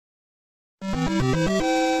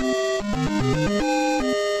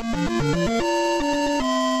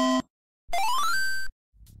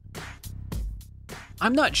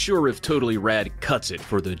I'm not sure if Totally Rad cuts it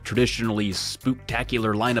for the traditionally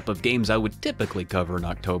spooktacular lineup of games I would typically cover in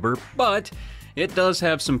October, but it does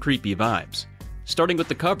have some creepy vibes. Starting with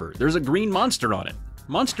the cover, there's a green monster on it.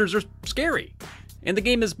 Monsters are scary. And the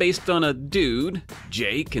game is based on a dude,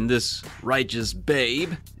 Jake, and this righteous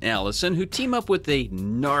babe, Allison, who team up with a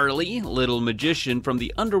gnarly little magician from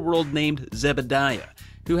the underworld named Zebediah,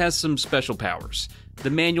 who has some special powers. The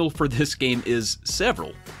manual for this game is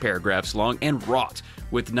several paragraphs long and wrought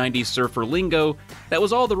with 90s surfer lingo that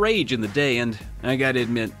was all the rage in the day, and I gotta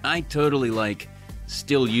admit, I totally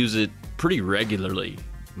still use it pretty regularly,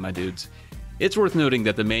 my dudes. It's worth noting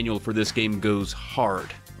that the manual for this game goes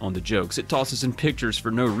hard on the jokes. It tosses in pictures for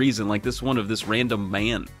no reason, like this one of this random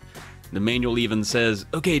man. The manual even says,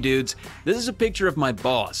 "Okay dudes, this is a picture of my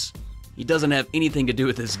boss. He doesn't have anything to do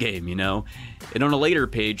with this game, you know?" And on a later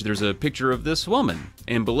page, there's a picture of this woman,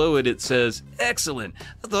 and below it, it says, "Excellent,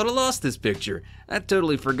 I thought I lost this picture. I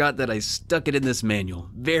totally forgot that I stuck it in this manual.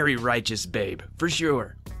 Very righteous babe, for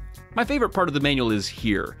sure." My favorite part of the manual is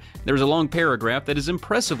here. There's a long paragraph that is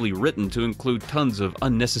impressively written to include tons of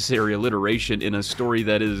unnecessary alliteration in a story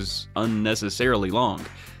that is unnecessarily long.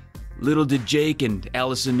 Little did Jake and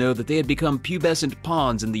Allison know that they had become pubescent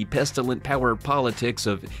pawns in the pestilent power politics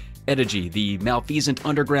of Edigy, the malfeasant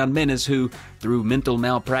underground menace who, through mental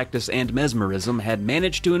malpractice and mesmerism, had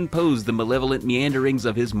managed to impose the malevolent meanderings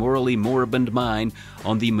of his morally moribund mind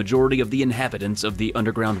on the majority of the inhabitants of the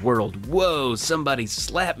underground world. Whoa, somebody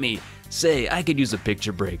slap me. Say, I could use a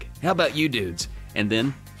picture break. How about you dudes? And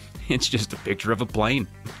then, it's just a picture of a plane.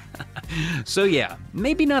 So yeah,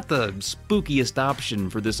 maybe not the spookiest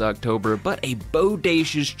option for this October, but a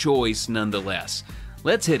bodacious choice nonetheless.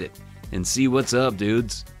 Let's hit it and see what's up,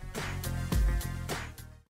 dudes.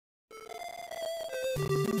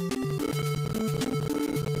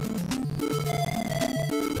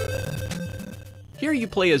 Here you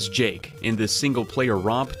play as Jake in this single-player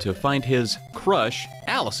romp to find his crush,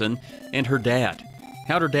 Allison, and her dad.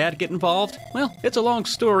 How'd her dad get involved? Well, it's a long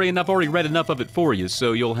story and I've already read enough of it for you,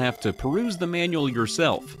 so you'll have to peruse the manual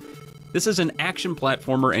yourself. This is an action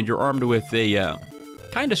platformer and you're armed with a,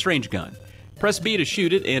 kinda strange gun. Press B to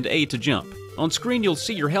shoot it and A to jump. On screen you'll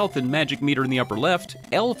see your health and magic meter in the upper left,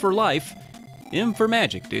 L for life, M for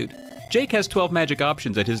magic, dude. Jake has 12 magic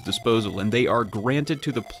options at his disposal, and they are granted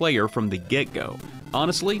to the player from the get-go.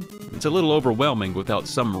 Honestly, it's a little overwhelming without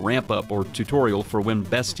some ramp-up or tutorial for when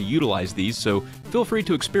best to utilize these, so feel free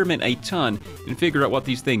to experiment a ton and figure out what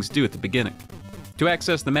these things do at the beginning. To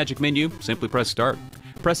access the magic menu, simply press Start.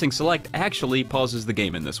 Pressing Select actually pauses the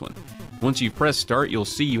game in this one. Once you've pressed Start, you'll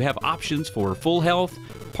see you have options for full health,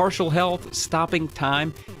 partial health, stopping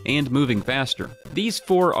time, and moving faster. These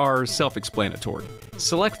four are self-explanatory.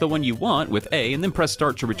 Select the one you want with A and then press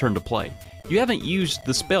Start to return to play. You haven't used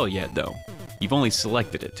the spell yet though. You've only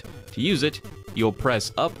selected it. To use it, you'll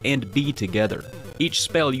press up and B together. Each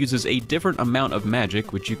spell uses a different amount of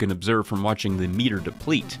magic, which you can observe from watching the meter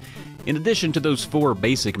deplete. In addition to those 4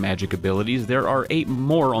 basic magic abilities, there are 8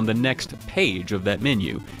 more on the next page of that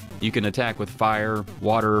menu. You can attack with fire,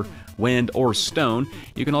 water, wind, or stone.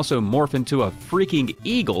 You can also morph into a freaking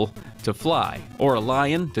eagle to fly, or a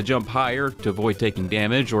lion to jump higher to avoid taking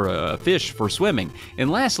damage, or a fish for swimming. And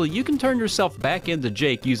lastly, you can turn yourself back into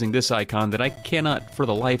Jake using this icon that I cannot for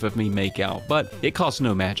the life of me make out, but it costs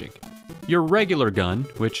no magic. Your regular gun,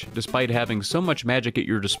 which despite having so much magic at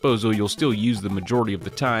your disposal you'll still use the majority of the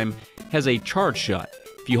time, has a charge shot.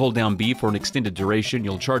 If you hold down B for an extended duration,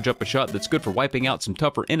 you'll charge up a shot that's good for wiping out some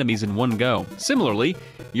tougher enemies in one go. Similarly,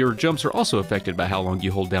 your jumps are also affected by how long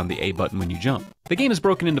you hold down the A button when you jump. The game is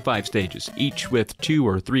broken into 5 stages, each with 2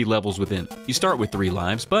 or 3 levels within. You start with 3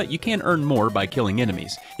 lives, but you can earn more by killing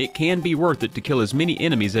enemies. It can be worth it to kill as many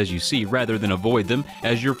enemies as you see rather than avoid them,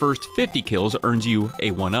 as your first 50 kills earns you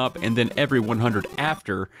a 1-up, and then every 100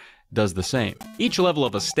 after does the same. Each level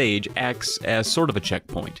of a stage acts as sort of a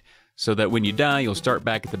checkpoint, so that when you die, you'll start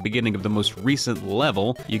back at the beginning of the most recent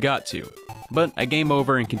level you got to. But a game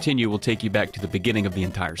over and continue will take you back to the beginning of the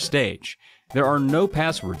entire stage. There are no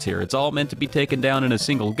passwords here, it's all meant to be taken down in a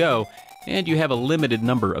single go, and you have a limited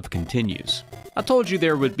number of continues. I told you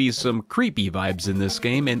there would be some creepy vibes in this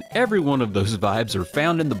game, and every one of those vibes are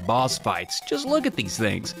found in the boss fights. Just look at these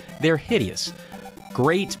things, they're hideous.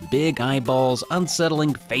 Great big eyeballs,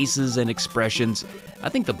 unsettling faces and expressions. I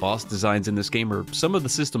think the boss designs in this game are some of the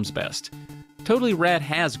system's best. Totally Rad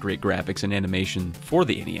has great graphics and animation for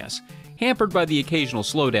the NES. Hampered by the occasional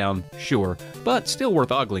slowdown, sure, but still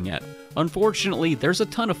worth ogling at. Unfortunately, there's a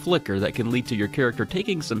ton of flicker that can lead to your character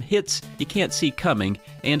taking some hits you can't see coming,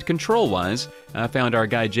 and control-wise, I found our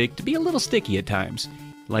guy Jake to be a little sticky at times.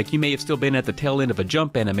 Like you may have still been at the tail end of a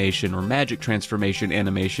jump animation or magic transformation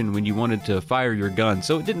animation when you wanted to fire your gun,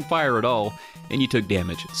 so it didn't fire at all, and you took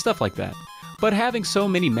damage. Stuff like that. But having so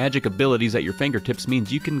many magic abilities at your fingertips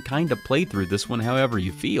means you can kinda play through this one however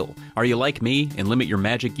you feel. Are you like me and limit your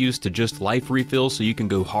magic use to just life refill so you can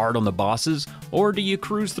go hard on the bosses? Or do you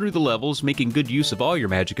cruise through the levels, making good use of all your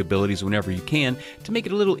magic abilities whenever you can to make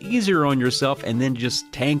it a little easier on yourself and then just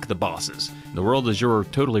tank the bosses? The world is your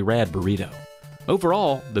totally rad burrito.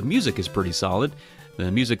 Overall, the music is pretty solid.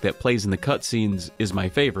 The music that plays in the cutscenes is my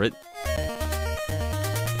favorite.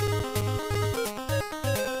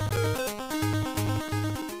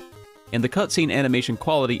 And the cutscene animation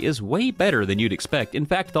quality is way better than you'd expect. In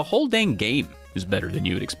fact, the whole dang game is better than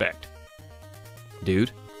you'd expect.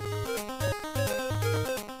 Dude.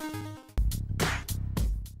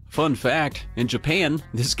 Fun fact, in Japan,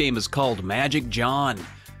 this game is called Magic John,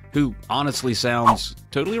 who honestly sounds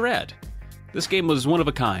totally rad. This game was one of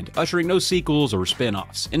a kind, ushering no sequels or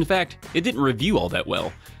spin-offs. In fact, it didn't review all that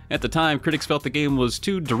well. At the time, critics felt the game was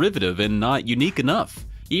too derivative and not unique enough.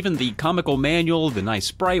 Even the comical manual, the nice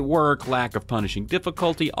sprite work, lack of punishing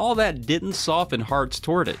difficulty, all that didn't soften hearts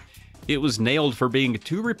toward it. It was nailed for being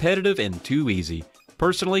too repetitive and too easy.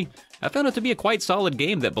 Personally, I found it to be a quite solid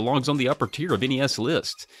game that belongs on the upper tier of NES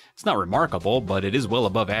lists. It's not remarkable, but it is well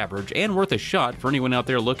above average and worth a shot for anyone out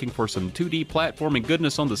there looking for some 2D platforming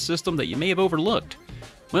goodness on the system that you may have overlooked.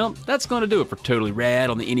 Well, that's going to do it for Totally Rad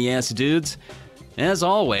on the NES, dudes. As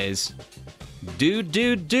always, dude.